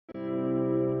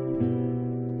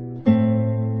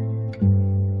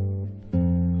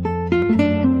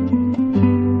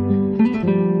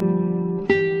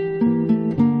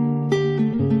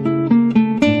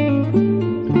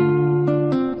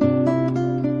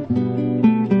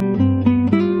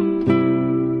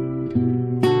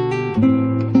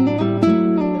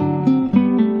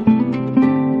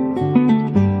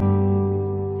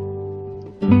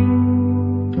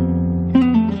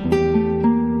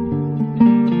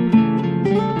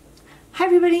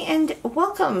everybody and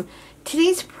welcome.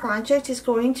 Today's project is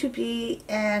going to be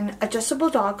an adjustable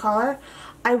dog collar.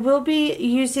 I will be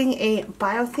using a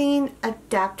Thane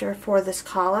adapter for this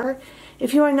collar.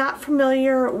 If you are not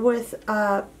familiar with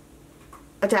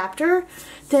adapter,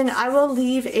 then I will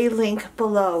leave a link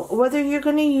below. Whether you're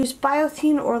going to use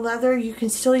Thane or leather, you can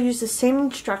still use the same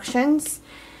instructions.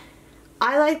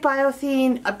 I like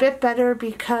Thane a bit better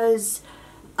because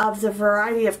of the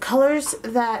variety of colors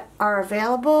that are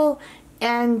available,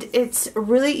 and it's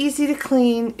really easy to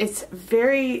clean, it's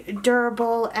very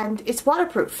durable, and it's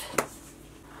waterproof.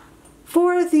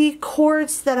 For the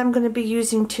cords that I'm going to be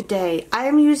using today, I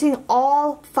am using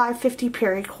all 550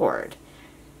 paracord.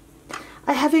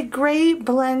 I have a gray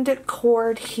blend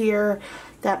cord here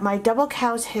that my double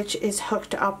cow's hitch is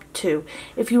hooked up to.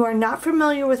 If you are not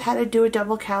familiar with how to do a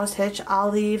double cow's hitch,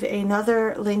 I'll leave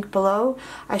another link below.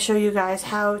 I show you guys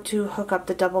how to hook up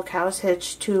the double cow's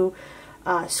hitch to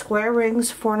square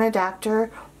rings for an adapter,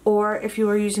 or if you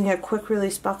are using a quick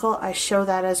release buckle, I show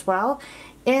that as well.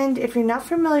 And if you're not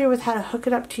familiar with how to hook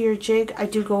it up to your jig, I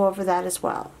do go over that as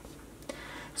well.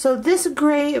 So this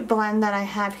gray blend that I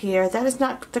have here, that is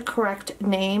not the correct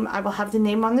name. I will have the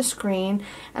name on the screen,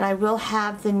 and I will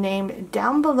have the name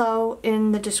down below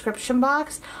in the description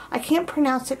box. I can't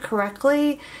pronounce it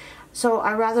correctly, so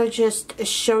I rather just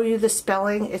show you the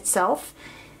spelling itself.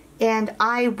 And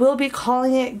I will be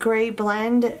calling it gray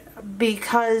blend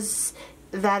because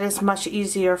that is much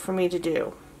easier for me to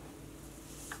do.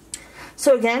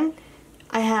 So again,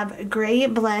 I have a gray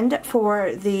blend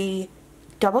for the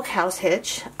double cow's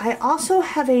hitch. I also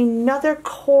have another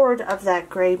cord of that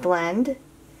gray blend,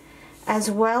 as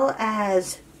well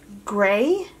as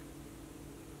gray,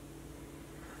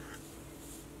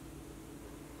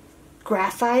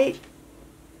 graphite,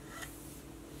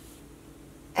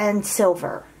 and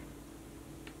silver.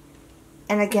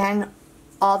 And again,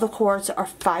 all the cords are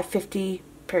 550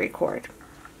 paracord.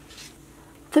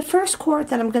 The first cord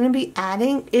that I'm going to be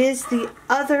adding is the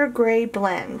other gray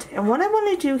blend. And what I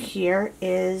want to do here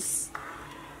is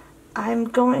I'm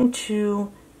going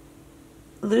to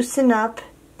loosen up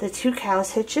the two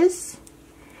cow's hitches,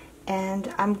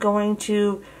 and I'm going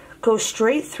to go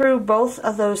straight through both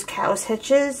of those cow's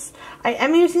hitches. I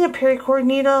am using a paracord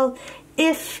needle.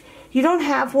 If you don't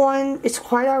have one, it's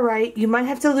quite alright. You might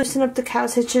have to loosen up the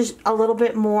cow's hitches a little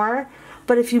bit more,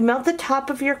 but if you melt the top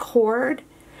of your cord,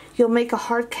 you'll make a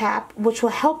hard cap, which will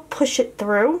help push it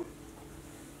through.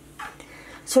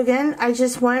 So again, I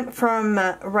just went from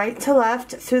right to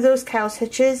left through those cow's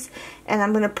hitches, and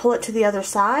I'm going to pull it to the other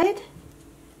side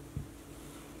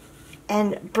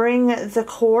and bring the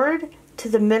cord to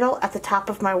the middle at the top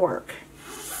of my work.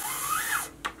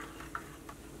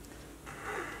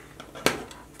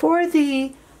 For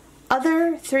the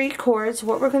other three cords,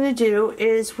 what we're going to do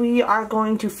is we are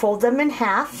going to fold them in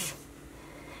half,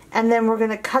 and then we're going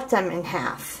to cut them in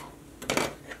half.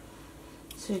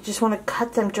 So you just want to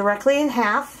cut them directly in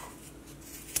half.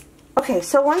 Okay,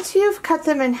 so once you've cut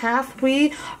them in half,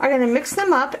 we are going to mix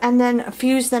them up and then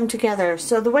fuse them together.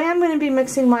 So the way I'm going to be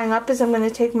mixing mine up is I'm going to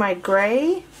take my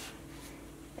gray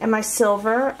and my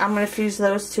silver. I'm going to fuse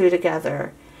those two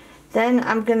together. Then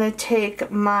I'm going to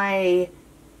take my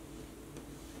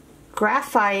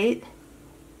graphite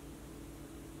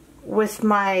with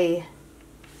my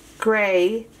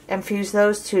gray and fuse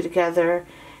those two together,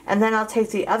 and then I'll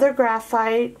take the other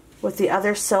graphite with the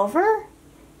other silver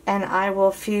and I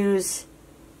will fuse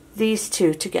these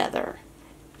two together.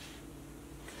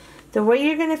 The way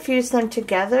you're going to fuse them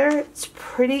together, it's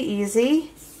pretty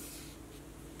easy.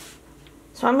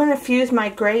 So I'm going to fuse my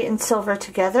gray and silver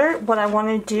together. What I want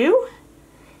to do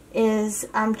is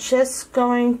I'm just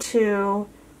going to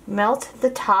melt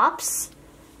the tops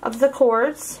of the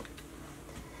cords,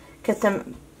 get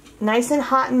them nice and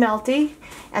hot and melty,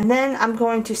 and then I'm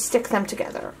going to stick them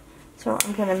together. So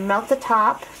I'm going to melt the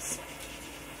tops.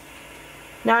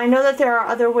 Now I know that there are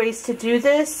other ways to do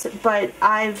this, but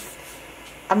I'm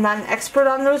not an expert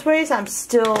on those ways. I'm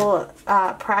still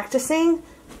practicing.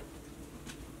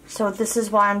 So this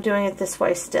is why I'm doing it this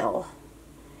way still.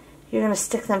 You're going to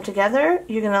stick them together.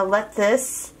 You're going to let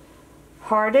this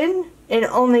harden. It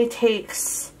only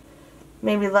takes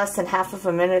maybe less than half of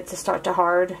a minute to start to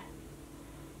hard.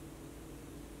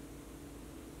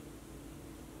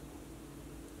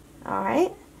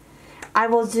 Alright, I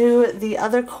will do the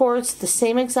other cords the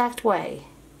same exact way.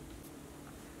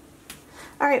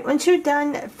 Alright, once you're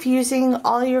done fusing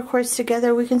all your cords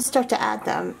together, we can start to add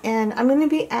them. And I'm going to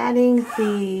be adding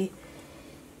the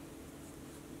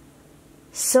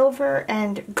silver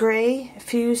and gray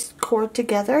fused cord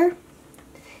together.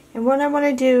 And what I want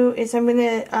to do is I'm going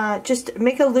to just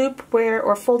make a loop where,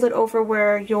 or fold it over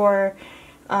where your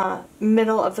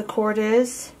middle of the cord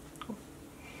is.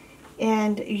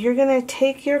 And you're going to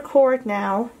take your cord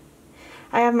now.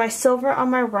 I have my silver on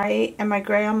my right and my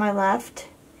gray on my left.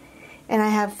 And I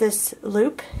have this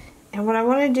loop. And what I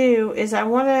want to do is I'm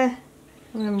going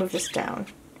to move this down.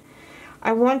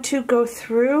 I want to go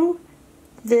through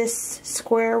this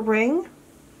square ring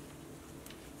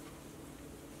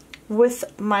with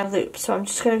my loop. So I'm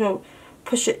just going to go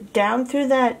push it down through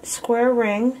that square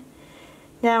ring.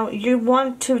 Now you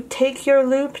want to take your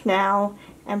loop now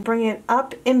and bring it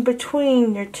up in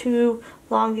between your two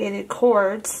elongated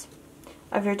cords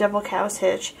of your double cow's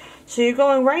hitch. So you're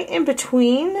going right in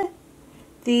between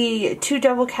the two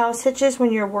double cow's hitches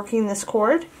when you're working this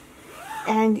cord.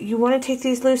 And you want to take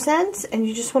these loose ends and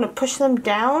you just want to push them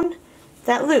down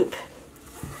that loop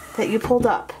that you pulled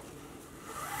up.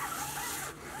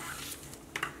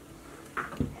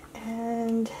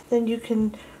 And then you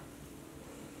can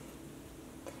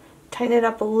tighten it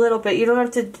up a little bit. You don't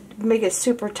have to make it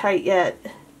super tight yet.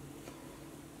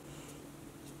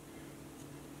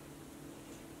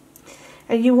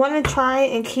 And you want to try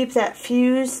and keep that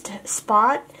fused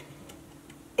spot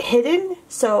hidden,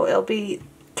 so it'll be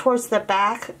towards the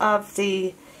back of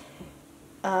the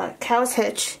cow's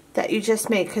hitch that you just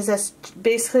made, because that's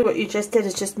basically what you just did,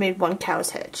 is just made one cow's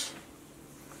hitch.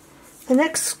 The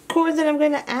next cord that I'm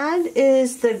going to add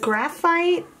is the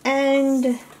Graphite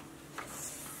and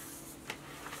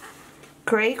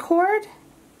Grey cord.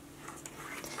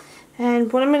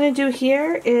 And what I'm going to do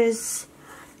here is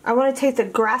I want to take the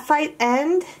graphite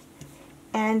end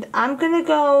and I'm going to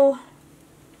go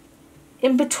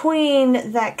in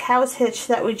between that cow's hitch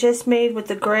that we just made with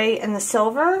the gray and the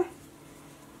silver.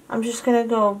 I'm just going to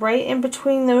go right in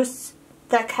between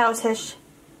that cow's hitch,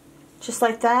 just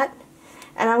like that.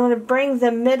 And I'm going to bring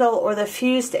the middle or the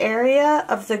fused area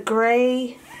of the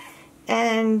gray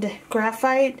and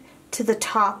graphite to the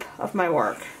top of my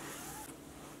work.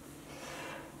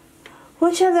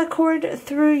 Once you have that cord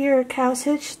through your cow's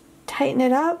hitch, tighten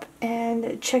it up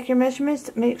and check your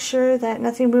measurements. Make sure that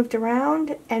nothing moved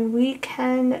around, and we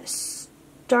can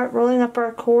start rolling up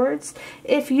our cords.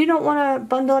 If you don't want to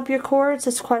bundle up your cords,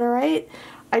 it's quite alright.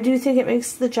 I do think it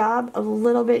makes the job a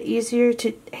little bit easier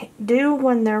to do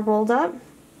when they're rolled up.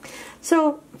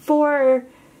 So for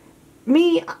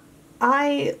me,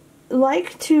 I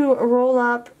like to roll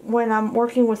up when I'm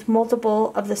working with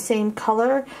multiple of the same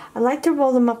color. I like to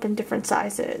roll them up in different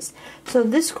sizes. So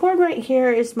this cord right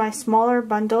here is my smaller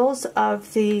bundles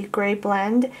of the gray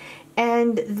blend,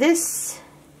 and this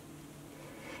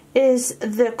is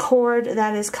the cord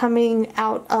that is coming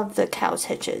out of the cow's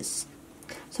hitches.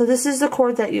 So this is the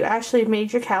cord that you actually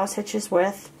made your cow's hitches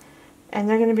with, and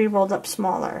they're going to be rolled up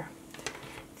smaller.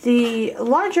 The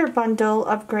larger bundle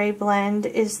of gray blend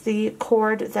is the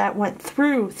cord that went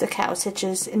through the cow's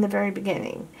hitches in the very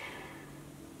beginning.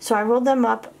 So I rolled them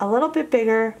up a little bit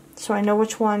bigger so I know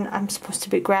which one I'm supposed to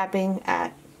be grabbing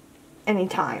at any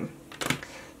time.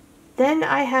 Then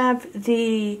I have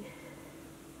the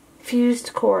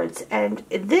fused cords, and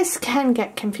this can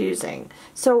get confusing.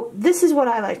 So this is what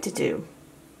I like to do.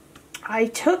 I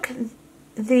took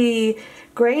the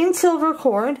gray and silver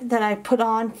cord that I put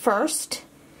on first,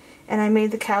 and I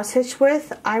made the cow's hitch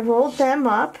with. I rolled them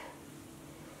up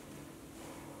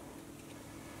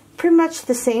pretty much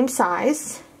the same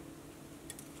size.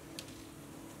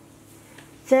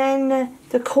 Then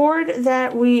the cord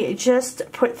that we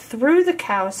just put through the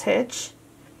cow's hitch,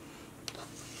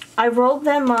 I rolled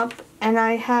them up, and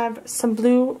I have some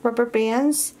blue rubber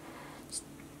bands,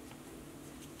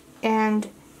 and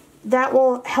that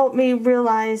will help me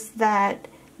realize that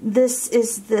this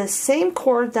is the same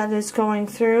cord that is going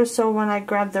through. So when I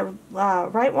grab the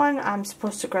right one, I'm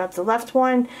supposed to grab the left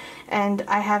one, and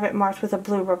I have it marked with a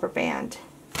blue rubber band.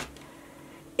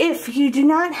 If you do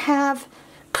not have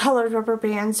colored rubber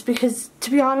bands, because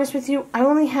to be honest with you, I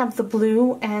only have the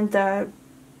blue and the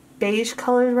beige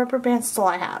colored rubber bands, that's all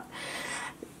I have.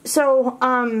 So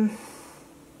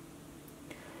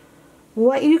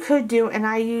what you could do, and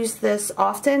I use this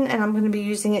often, and I'm going to be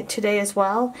using it today as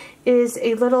well, is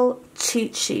a little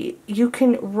cheat sheet. You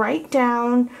can write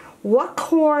down what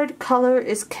cord color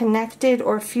is connected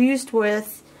or fused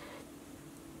with.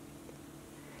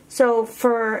 So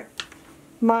for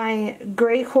my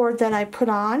gray cord that I put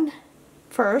on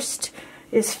first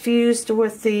is fused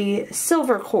with the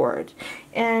silver cord.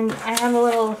 And I have a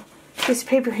little piece of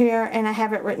paper here, and I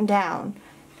have it written down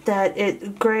that it's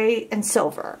gray and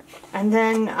silver. And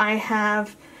then I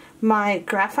have my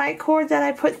graphite cord that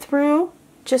I put through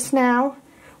just now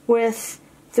with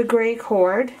the gray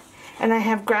cord, and I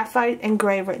have graphite and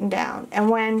gray written down.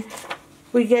 And when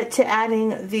we get to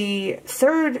adding the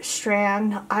third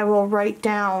strand, I will write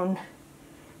down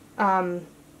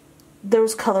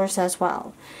those colors as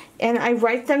well. And I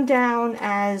write them down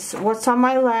as what's on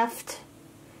my left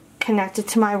connected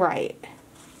to my right.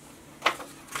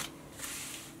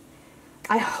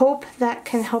 I hope that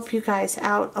can help you guys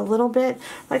out a little bit.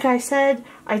 Like I said,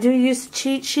 I do use the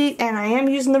cheat sheet and I am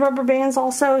using the rubber bands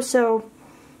also, so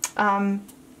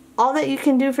all that you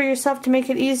can do for yourself to make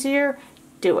it easier,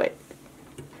 do it.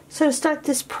 So to start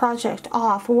this project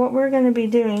off, what we're going to be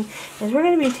doing is we're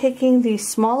going to be taking the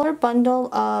smaller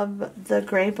bundle of the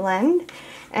gray blend,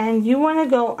 and you want to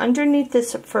go underneath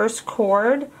this first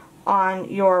cord on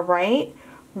your right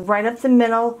up the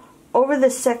middle, over the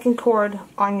second cord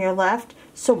on your left.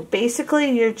 So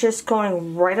basically you're just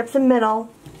going right up the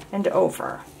middle and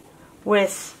over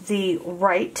with the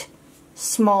right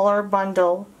smaller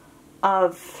bundle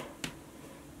of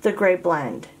the gray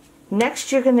blend.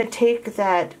 Next, you're going to take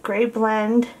that gray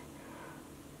blend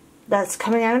that's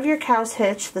coming out of your cow's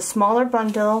hitch, the smaller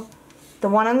bundle, the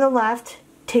one on the left,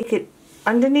 take it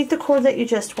underneath the cord that you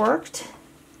just worked,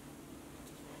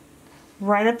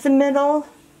 right up the middle,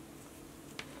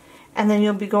 and then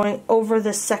you'll be going over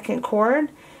the second cord.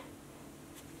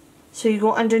 So you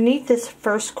go underneath this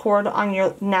first cord on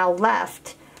your now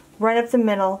left, right up the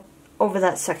middle, over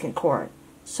that second cord.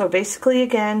 So basically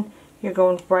again, you're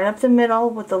going right up the middle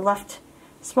with the left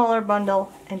smaller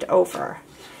bundle and over.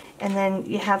 And then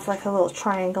you have like a little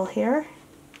triangle here.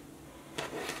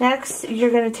 Next, you're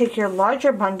going to take your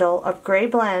larger bundle of gray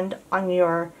blend on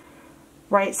your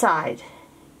right side.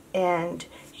 And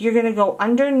you're going to go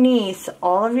underneath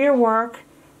all of your work,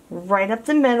 right up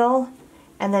the middle,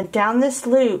 and then down this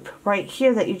loop right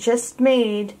here that you just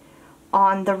made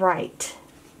on the right.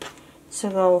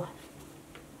 So go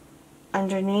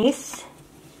underneath,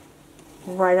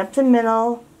 right up the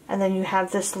middle, and then you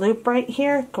have this loop right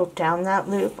here, go down that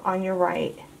loop on your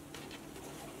right.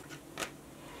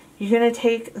 You're going to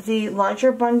take the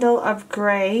larger bundle of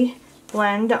gray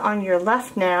blend on your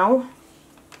left now,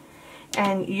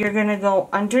 and you're going to go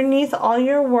underneath all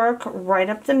your work, right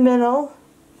up the middle,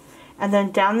 and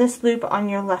then down this loop on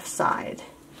your left side.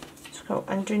 So go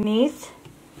underneath,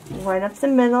 right up the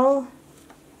middle,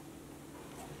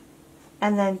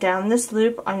 and then down this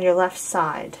loop on your left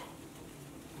side.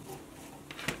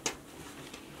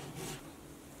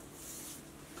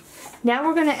 Now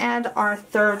we're going to add our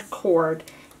third cord,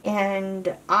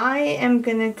 and I am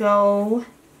going to go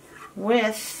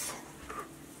with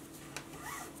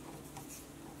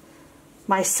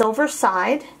my silver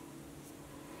side,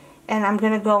 and I'm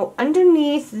going to go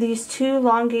underneath these two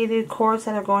elongated cords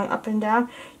that are going up and down.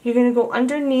 You're going to go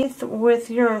underneath with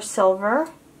your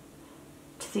silver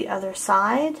to the other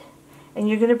side, and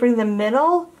you're going to bring the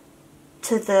middle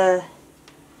to the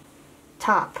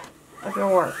top of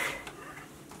your work.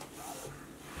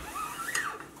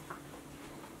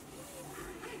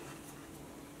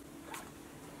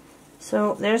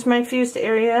 So there's my fused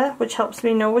area, which helps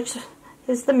me know which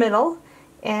is the middle,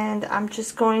 and I'm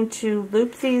just going to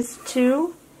loop these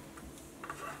two.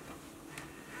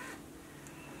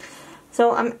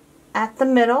 So I'm at the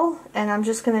middle, and I'm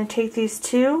just going to take these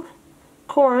two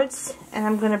cords and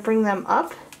I'm going to bring them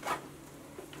up,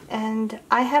 and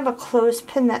I have a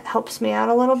clothespin that helps me out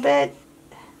a little bit.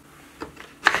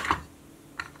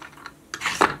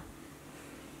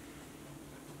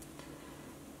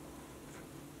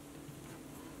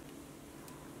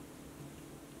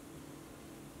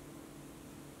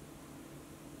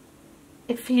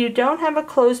 If you don't have a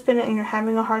clothespin and you're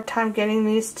having a hard time getting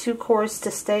these two cords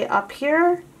to stay up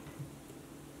here,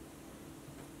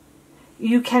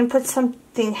 you can put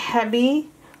something heavy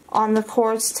on the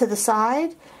cords to the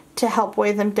side to help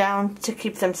weigh them down to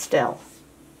keep them still.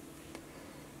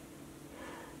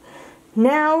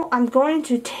 Now I'm going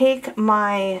to take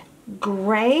my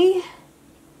gray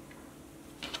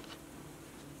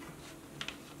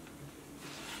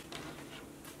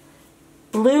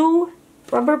blue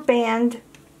rubber band,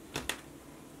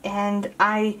 and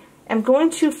I am going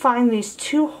to find these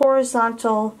two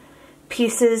horizontal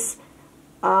pieces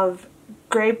of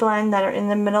gray blend that are in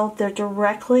the middle. They're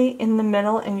directly in the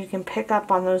middle, and you can pick up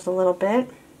on those a little bit.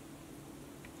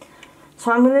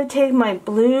 So I'm going to take my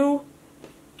blue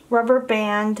rubber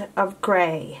band of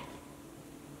gray,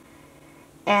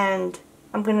 and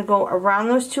I'm going to go around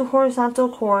those two horizontal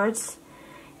cords,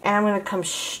 and I'm going to come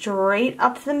straight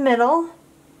up the middle,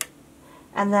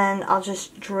 and then I'll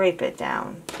just drape it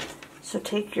down. So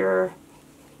take your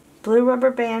blue rubber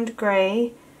band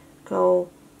gray, go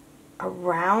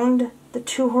around the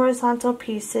two horizontal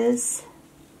pieces,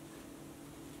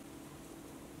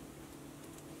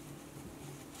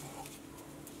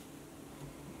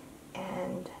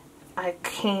 I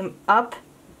came up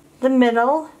the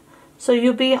middle. So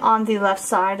you'll be on the left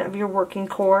side of your working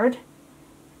cord,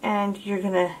 and you're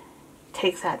going to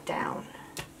take that down.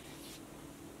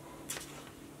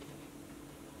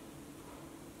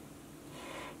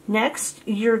 Next,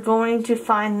 you're going to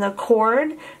find the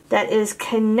cord that is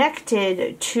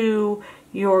connected to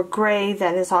your gray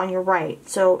that is on your right.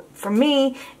 So for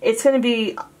me, it's going to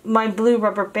be my blue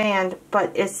rubber band,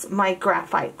 but it's my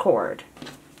graphite cord.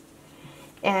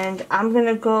 And I'm going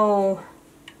to go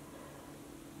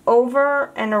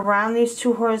over and around these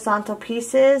two horizontal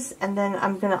pieces, and then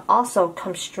I'm going to also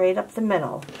come straight up the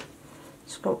middle.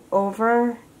 Just go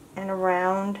over and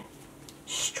around,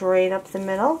 straight up the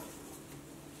middle.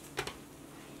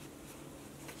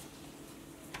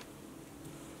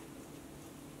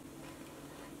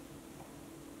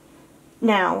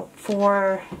 Now,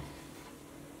 for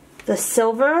the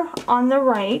silver on the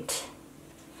right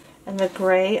and the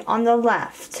gray on the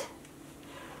left,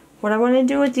 what I want to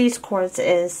do with these cords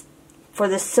is, for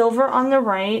the silver on the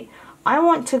right, I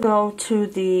want to go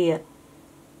to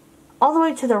all the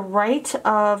way to the right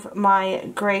of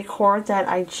my gray cord that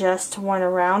I just went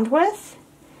around with.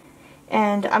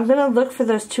 And I'm going to look for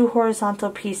those two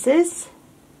horizontal pieces.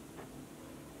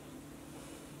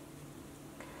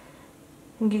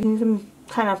 And you can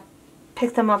kind of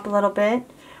pick them up a little bit.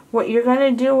 What you're going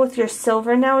to do with your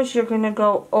silver now is you're going to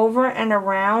go over and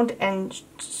around and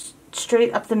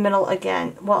straight up the middle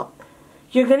again. Well,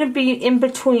 you're going to be in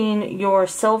between your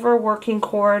silver working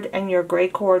cord and your gray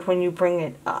cord when you bring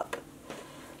it up.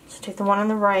 So take the one on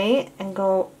the right and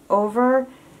go over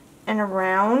and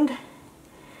around.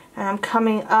 And I'm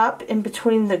coming up in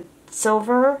between the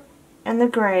silver and the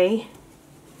gray.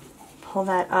 Pull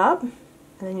that up. And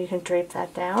then you can drape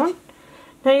that down.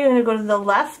 Now you're going to go to the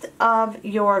left of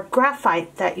your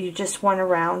graphite that you just went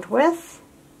around with.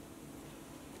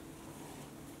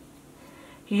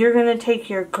 You're going to take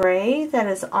your gray that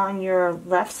is on your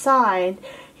left side.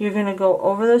 You're going to go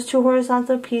over those two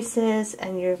horizontal pieces,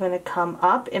 and you're going to come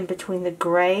up in between the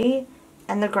gray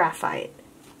and the graphite.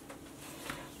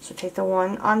 So take the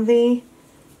one on the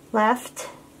left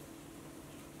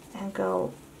and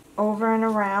go over and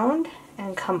around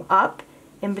and come up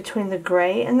in between the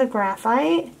gray and the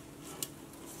graphite,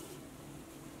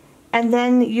 and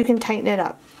then you can tighten it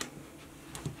up.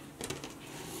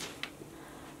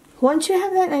 Once you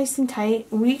have that nice and tight,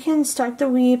 we can start the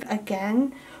weave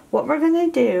again. What we're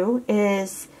going to do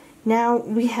is, now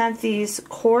we have these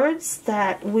cords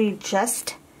that we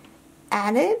just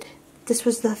added. This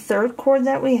was the third cord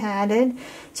that we added.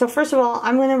 So first of all,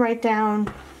 I'm going to write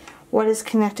down what is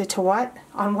connected to what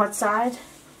on what side.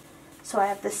 So I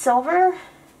have the silver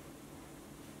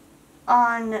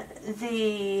on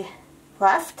the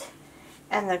left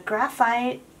and the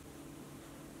graphite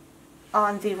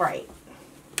on the right.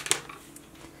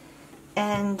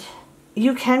 And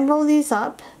you can roll these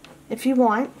up if you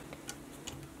want.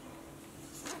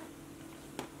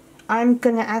 I'm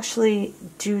going to actually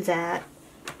do that.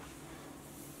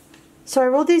 So I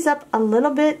rolled these up a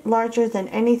little bit larger than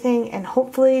anything, and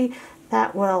hopefully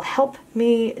that will help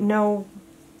me know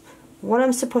what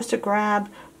I'm supposed to grab.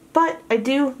 But I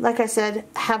do, like I said,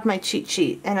 have my cheat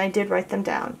sheet, and I did write them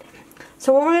down.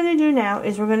 So what we're going to do now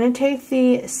is we're going to take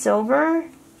the silver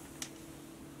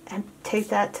and take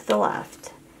that to the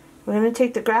left. We're going to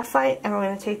take the graphite and we're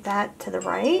going to take that to the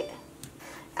right.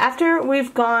 After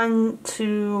we've gone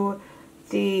to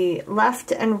the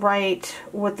left and right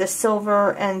with the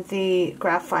silver and the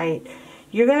graphite,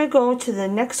 you're going to go to the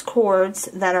next cords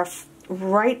that are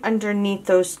right underneath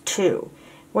those two.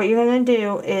 What you're going to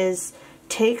do is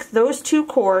take those two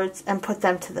cords and put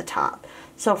them to the top.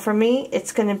 So for me,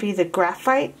 it's going to be the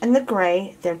graphite and the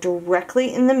gray. They're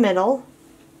directly in the middle.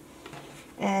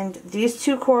 And these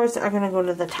two cords are going to go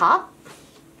to the top.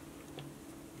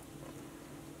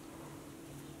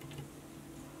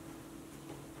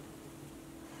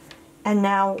 And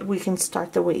now we can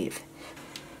start the weave.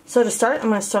 So to start, I'm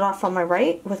going to start off on my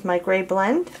right with my gray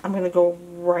blend. I'm going to go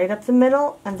right up the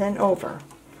middle and then over.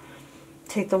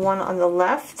 Take the one on the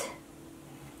left,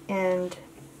 and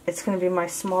it's going to be my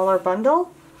smaller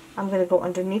bundle. I'm going to go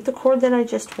underneath the cord that I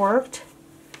just worked,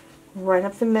 right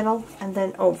up the middle, and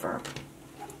then over.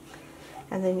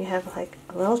 And then you have like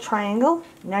a little triangle.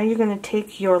 Now you're going to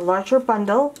take your larger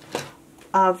bundle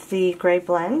of the gray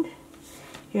blend.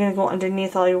 You're going to go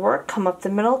underneath all your work, come up the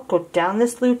middle, go down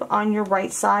this loop on your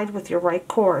right side with your right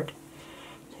cord.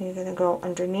 So you're going to go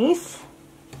underneath,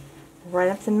 right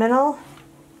up the middle,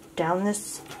 down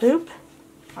this loop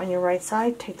on your right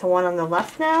side. Take the one on the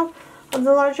left now of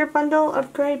the larger bundle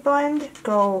of gray blend,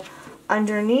 go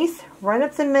underneath, right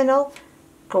up the middle,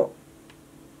 go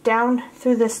down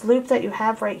through this loop that you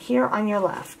have right here on your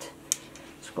left.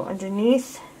 So go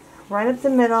underneath, right up the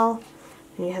middle,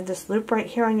 and you have this loop right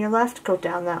here on your left, go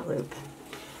down that loop.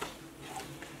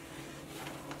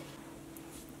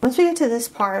 Once we get to this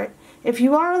part, if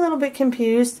you are a little bit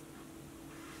confused,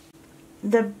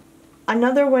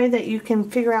 another way that you can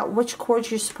figure out which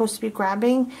chords you're supposed to be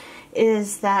grabbing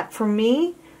is that for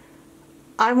me,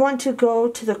 I want to go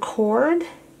to the chord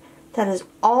that is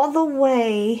all the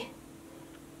way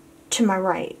to my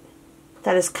right,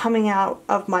 that is coming out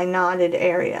of my knotted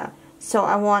area. So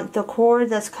I want the chord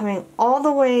that's coming all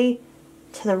the way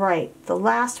to the right, the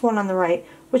last one on the right,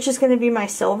 which is going to be my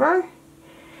silver.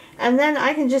 And then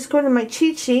I can just go to my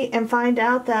cheat sheet and find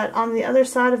out that on the other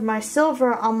side of my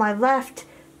silver on my left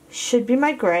should be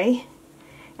my gray,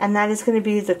 and that is going to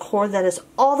be the chord that is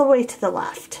all the way to the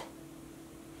left.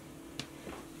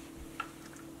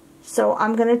 So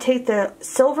I'm going to take the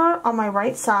silver on my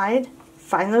right side,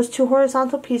 find those two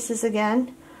horizontal pieces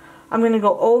again. I'm going to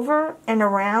go over and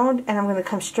around, and I'm going to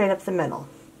come straight up the middle.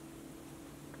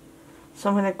 So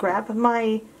I'm going to grab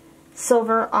my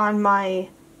silver on my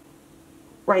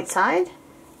right side,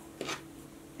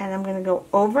 and I'm going to go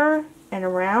over and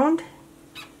around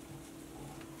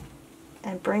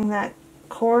and bring that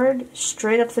cord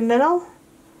straight up the middle,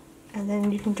 and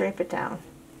then you can drape it down.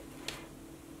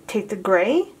 Take the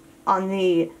gray on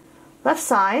the left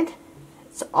side,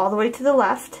 it's all the way to the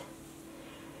left.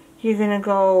 You're going to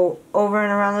go over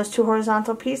and around those two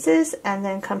horizontal pieces and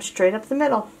then come straight up the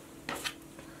middle.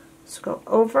 So go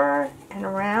over and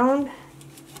around,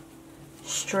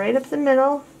 straight up the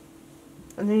middle,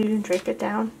 and then you can drape it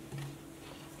down.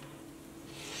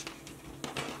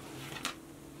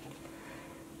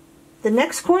 The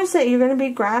next chords that you're going to be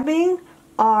grabbing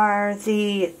are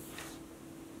the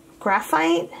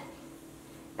graphite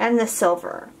and the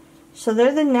silver. So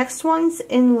they're the next ones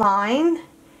in line.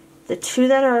 The two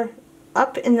that are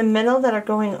up in the middle that are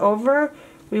going over,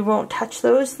 we won't touch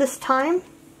those this time.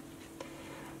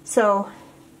 So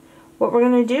what we're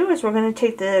going to do is we're going to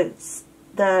take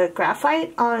the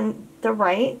graphite on the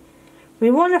right.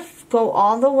 We want to go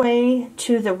all the way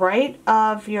to the right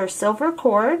of your silver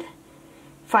chord.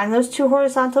 Find those two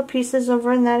horizontal pieces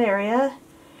over in that area.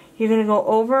 You're going to go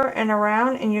over and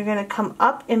around, and you're going to come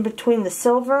up in between the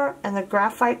silver and the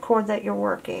graphite chord that you're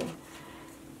working.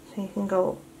 So you can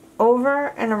go over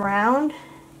and around,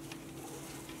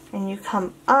 and you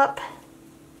come up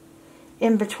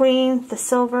in between the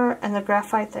silver and the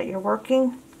graphite that you're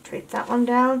working. Drape that one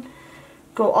down.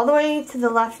 Go all the way to the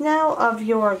left now of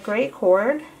your gray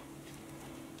chord.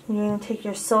 You're going to take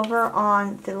your silver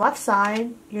on the left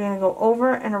side, you're going to go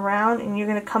over and around, and you're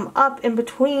going to come up in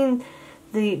between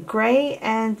the gray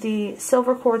and the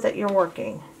silver chord that you're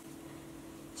working.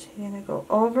 So you're going to go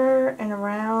over and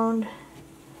around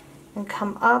and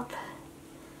come up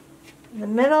the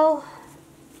middle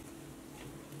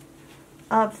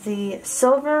of the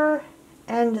silver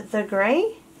and the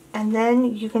gray, and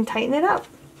then you can tighten it up.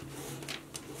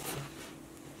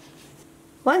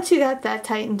 Once you got that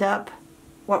tightened up,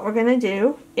 what we're going to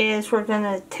do is we're going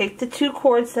to take the two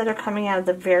chords that are coming out of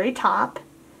the very top.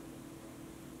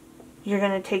 You're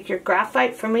going to take your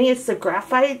graphite. For me, it's the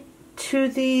graphite to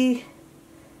the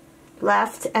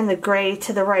left and the gray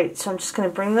to the right. So I'm just going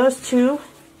to bring those two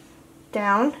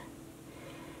down.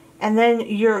 And then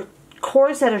your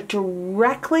chords that are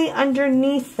directly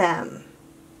underneath them,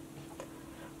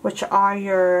 which are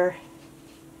your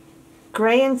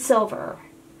gray and silver.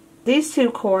 These two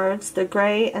chords, the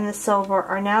gray and the silver,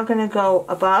 are now going to go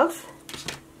above.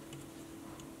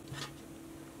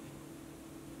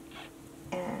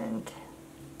 And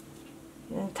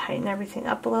you're going to tighten everything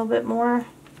up a little bit more.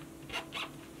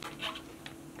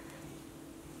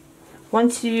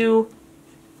 Once you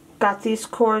got these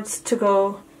chords to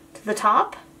go to the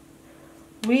top,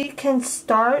 we can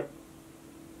start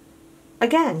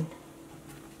again.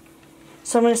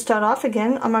 So I'm going to start off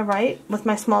again on my right with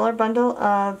my smaller bundle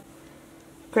of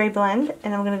gray blend,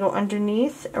 and I'm going to go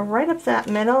underneath, right up that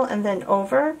middle, and then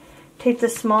over. Take the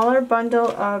smaller bundle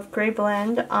of gray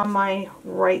blend on my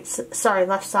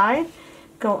left side,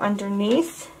 go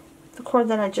underneath the chord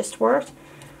that I just worked,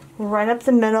 right up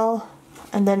the middle,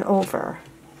 and then over.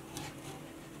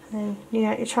 And then you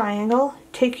got your triangle.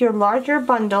 Take your larger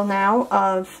bundle now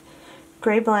of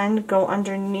gray blend, go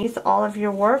underneath all of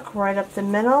your work, right up the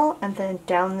middle, and then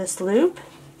down this loop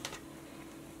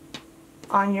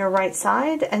on your right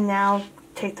side. And now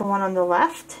take the one on the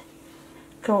left,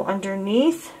 go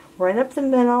underneath, right up the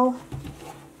middle,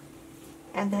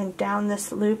 and then down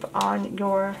this loop on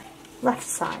your left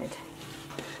side.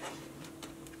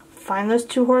 Find those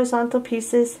two horizontal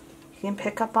pieces. You can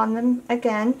pick up on them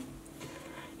again.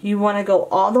 you want to go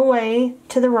all the way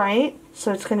to the right,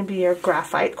 so it's going to be your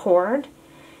graphite cord,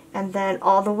 and then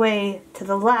all the way to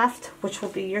the left, which will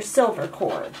be your silver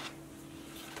cord.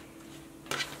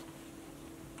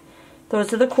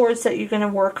 Those are the cords that you're going to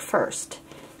work first.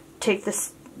 Take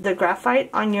the graphite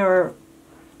on your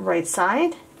right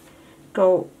side,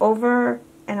 go over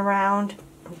and around,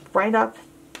 right up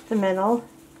the middle.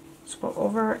 Just go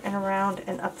over and around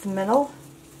and up the middle.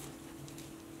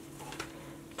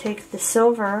 Take the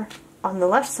silver on the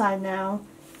left side now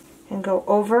and go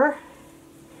over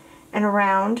and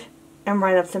around and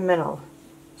right up the middle.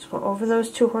 So go over those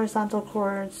two horizontal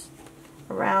cords,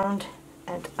 around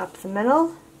and up the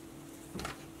middle.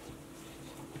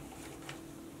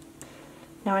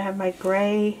 Now I have my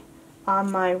gray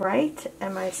on my right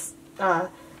and my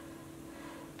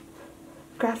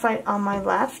graphite on my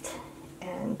left,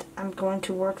 and I'm going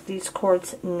to work these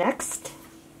cords next.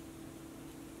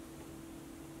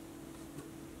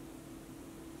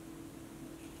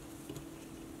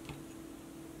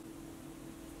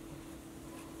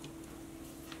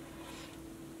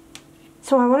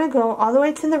 So I want to go all the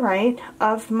way to the right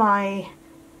of my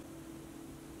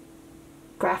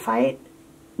graphite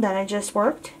that I just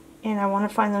worked, and I want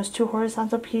to find those two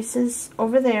horizontal pieces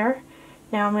over there.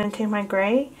 Now I'm going to take my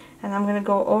gray and I'm going to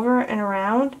go over and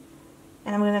around,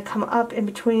 and I'm going to come up in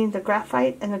between the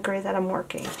graphite and the gray that I'm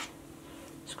working.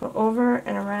 Just go over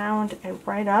and around and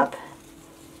right up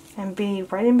and be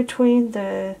right in between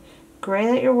the gray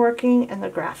that you're working and the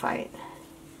graphite.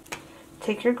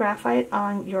 Take your graphite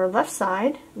on your left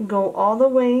side, go all the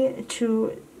way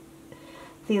to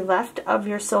the left of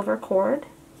your silver cord,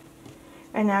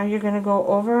 and now you're going to go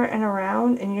over and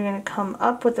around, and you're going to come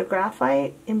up with the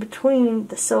graphite in between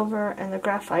the silver and the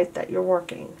graphite that you're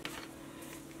working.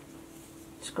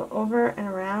 Just go over and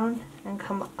around and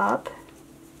come up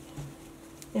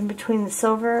in between the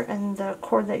silver and the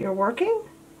cord that you're working,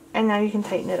 and now you can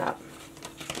tighten it up.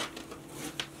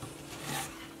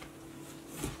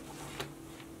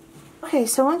 Okay,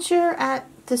 so once you're at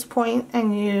this point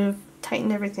and you've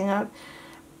tightened everything up,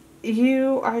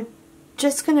 you are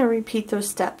just going to repeat those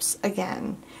steps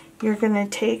again. You're going to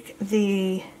take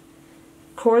the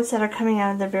cords that are coming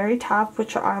out of the very top,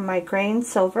 which are my gray and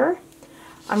silver.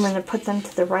 I'm going to put them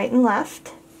to the right and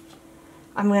left.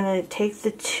 I'm going to take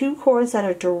the two cords that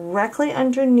are directly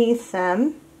underneath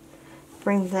them,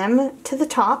 bring them to the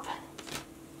top,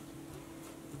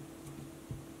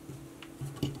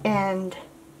 and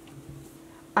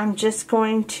I'm just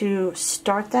going to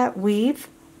start that weave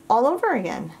all over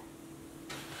again.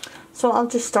 So I'll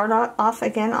just start off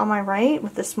again on my right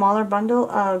with the smaller bundle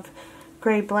of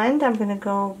gray blend. I'm going to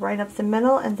go right up the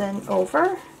middle and then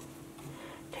over.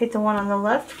 Take the one on the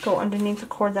left, go underneath the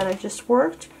cord that I just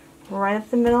worked, right up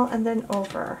the middle and then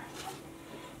over.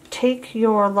 Take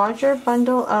your larger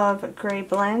bundle of gray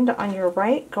blend on your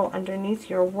right, go underneath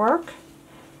your work,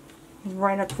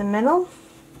 right up the middle,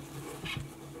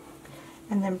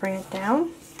 and then bring it down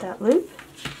that loop.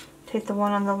 Take the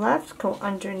one on the left, go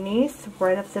underneath,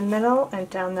 right up the middle, and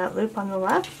down that loop on the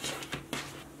left.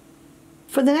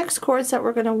 For the next cords that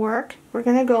we're going to work, we're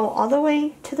going to go all the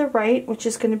way to the right, which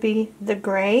is going to be the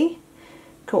gray,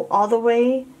 go all the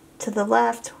way to the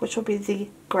left, which will be the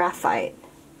graphite.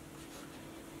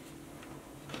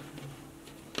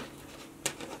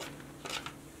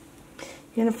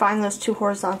 You're going to find those two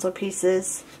horizontal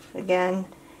pieces again,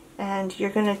 and you're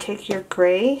going to take your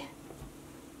gray,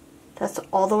 that's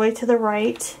all the way to the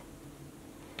right,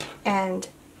 and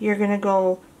you're going to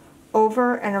go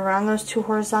over and around those two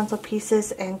horizontal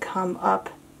pieces and come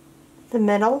up the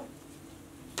middle.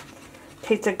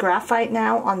 Take the graphite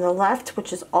now on the left,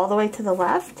 which is all the way to the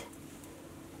left,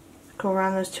 go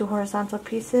around those two horizontal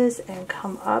pieces and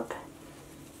come up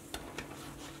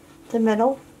the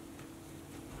middle.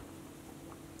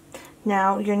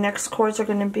 Now your next cords are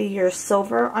going to be your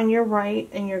silver on your right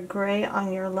and your gray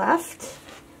on your left.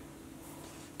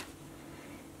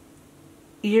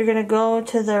 You're going to go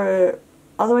to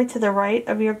all the way to the right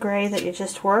of your gray that you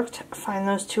just worked. Find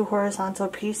those two horizontal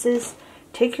pieces.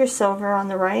 Take your silver on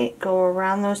the right, go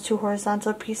around those two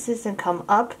horizontal pieces and come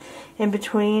up in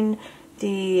between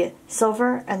the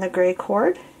silver and the gray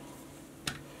cord.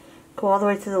 Go all the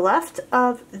way to the left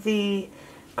of the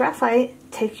graphite,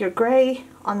 take your gray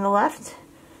on the left,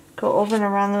 go over and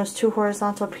around those two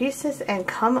horizontal pieces and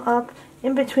come up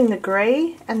in between the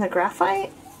gray and the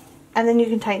graphite, and then you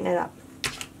can tighten it up.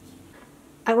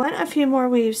 I went a few more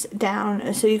weaves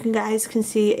down so you guys can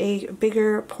see a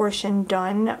bigger portion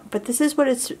done, but this is what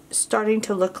it's starting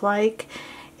to look like,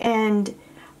 and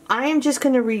I am just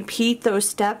going to repeat those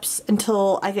steps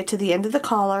until I get to the end of the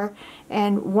collar,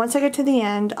 and once I get to the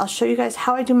end I'll show you guys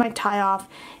how I do my tie off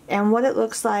and what it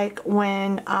looks like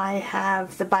when I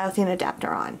have the Thane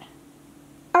Adapter on.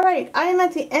 Alright, I am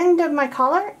at the end of my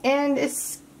collar and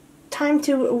it's time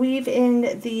to weave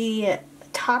in the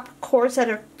top cords that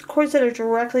are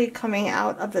directly coming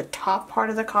out of the top part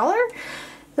of the collar.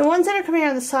 The ones that are coming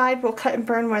out of the side will cut and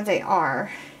burn where they are.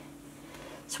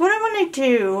 So what I want to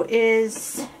do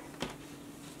is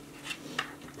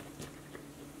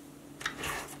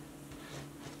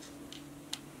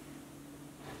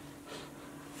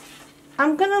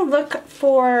I'm going to look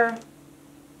for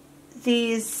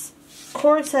these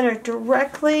cords that are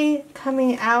directly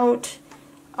coming out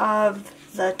of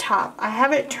the top. I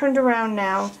have it turned around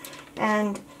now,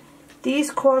 and these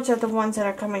cords are the ones that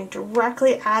are coming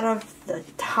directly out of the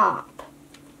top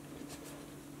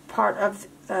part of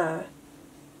the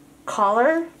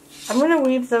collar. I'm going to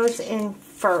weave those in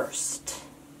first.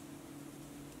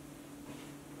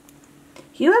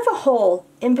 You have a hole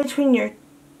in between your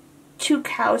two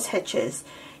cow's hitches.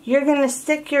 You're going to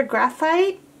stick your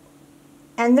graphite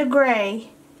and the gray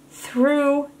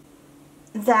through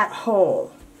that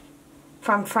hole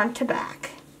from front to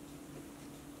back.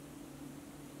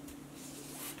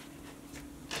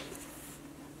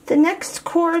 The next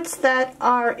cords that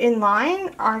are in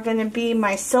line are going to be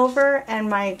my silver and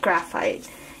my graphite.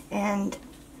 And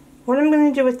what I'm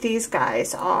going to do with these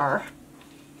guys are,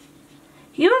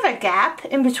 you have a gap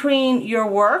in between your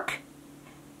work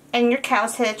and your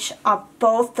cow's hitch on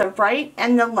both the right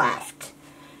and the left.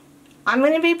 I'm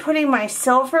going to be putting my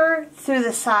silver through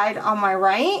the side on my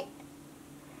right,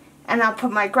 and I'll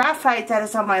put my graphite that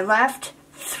is on my left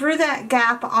through that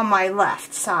gap on my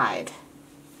left side.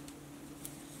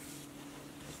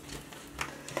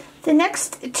 The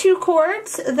next two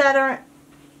cords that are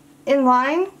in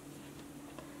line,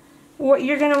 what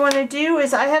you're going to want to do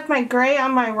is, I have my gray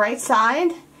on my right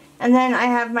side and then I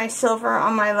have my silver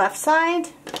on my left side.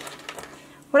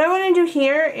 What I want to do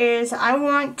here is I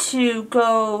want to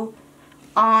go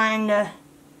on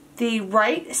the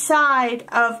right side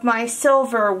of my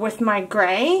silver with my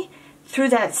gray through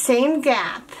that same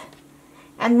gap,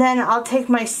 and then I'll take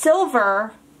my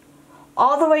silver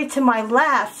all the way to my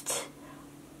left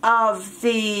of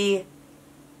the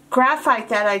graphite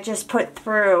that I just put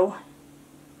through,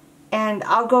 and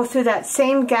I'll go through that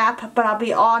same gap, but I'll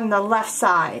be on the left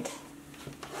side.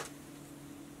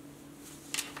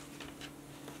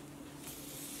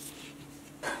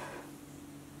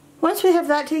 Once we have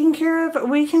that taken care of,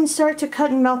 we can start to cut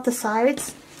and melt the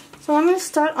sides. So I'm going to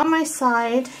start on my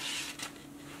side,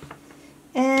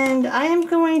 and I am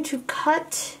going to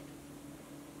cut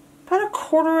about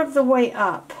 1/4 of the way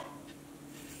up.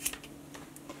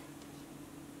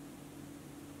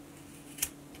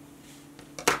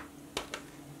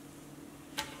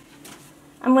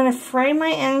 I'm going to fray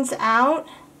my ends out.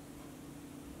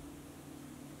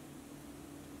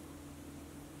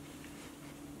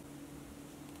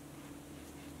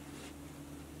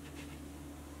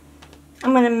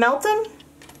 I'm going to melt them,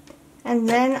 and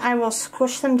then I will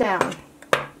squish them down.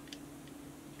 I'm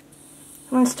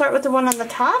going to start with the one on the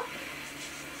top.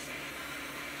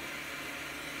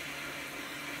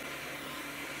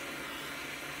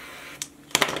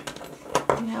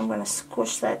 And now I'm going to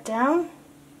squish that down.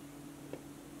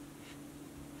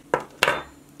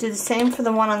 Do the same for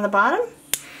the one on the bottom.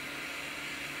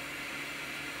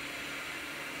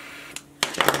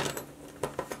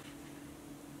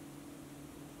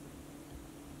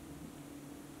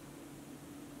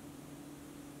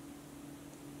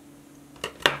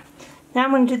 Now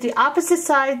I'm going to do the opposite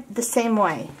side the same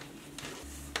way.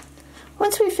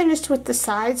 Once we've finished with the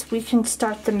sides, we can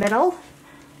start the middle.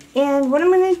 And what I'm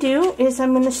going to do is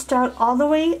I'm going to start all the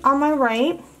way on my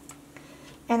right,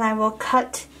 and I will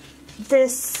cut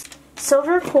this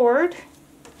silver cord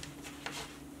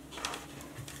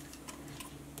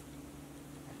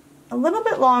a little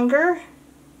bit longer.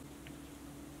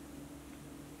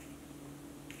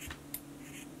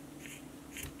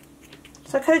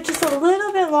 So I cut it just a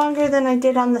little bit longer than I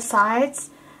did on the sides.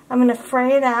 I'm going to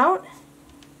fray it out.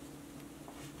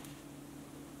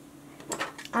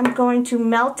 I'm going to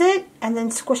melt it and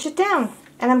then squish it down.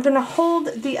 And I'm going to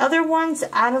hold the other ones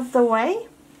out of the way.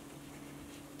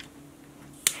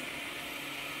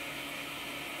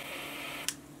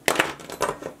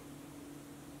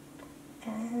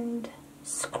 And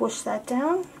squish that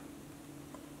down.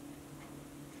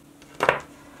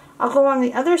 I'll go on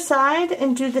the other side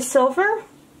and do the silver,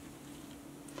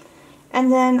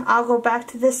 and then I'll go back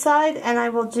to this side and I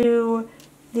will do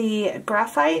the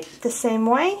graphite the same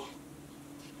way,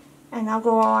 And I'll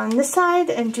go on this side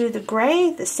and do the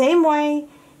gray the same way,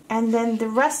 and then the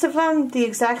rest of them the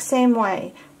exact same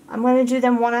way. I'm going to do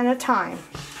them one at a time.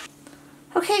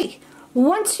 Okay,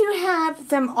 once you have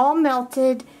them all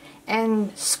melted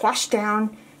and squashed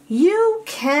down, you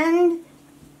can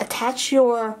attach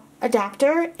your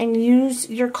adapter and use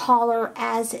your collar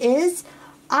as is.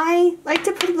 I like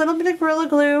to put a little bit of Gorilla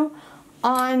Glue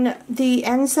on the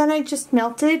ends that I just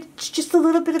melted. It's just a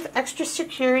little bit of extra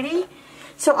security.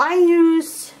 So I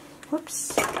use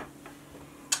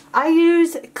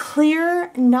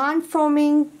clear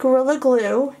non-foaming Gorilla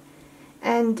Glue,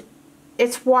 and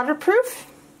it's waterproof,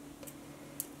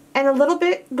 and a little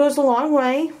bit goes a long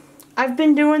way. I've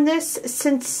been doing this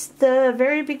since the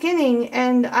very beginning,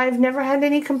 and I've never had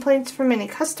any complaints from any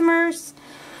customers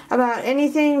about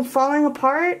anything falling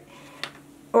apart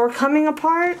or coming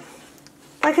apart.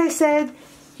 Like I said,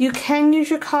 you can use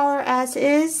your collar as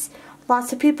is.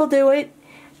 Lots of people do it.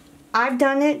 I've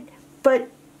done it, but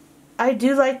I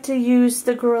do like to use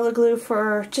the Gorilla Glue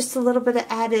for just a little bit of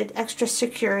added extra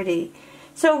security.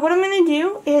 So what I'm going to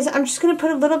do is I'm just going to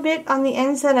put a little bit on the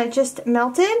ends that I just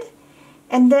melted,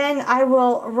 and then I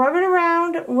will rub it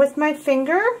around with my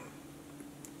finger.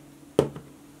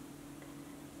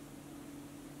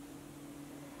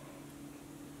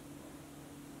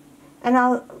 And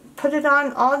I'll put it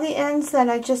on all the ends that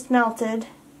I just melted.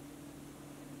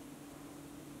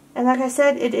 And like I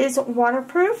said, it is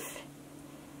waterproof.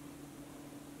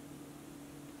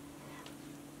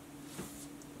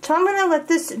 So I'm going to let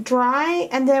this dry,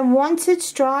 and then once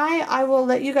it's dry, I will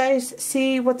let you guys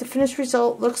see what the finished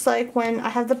result looks like when I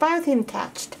have the biotene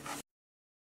attached.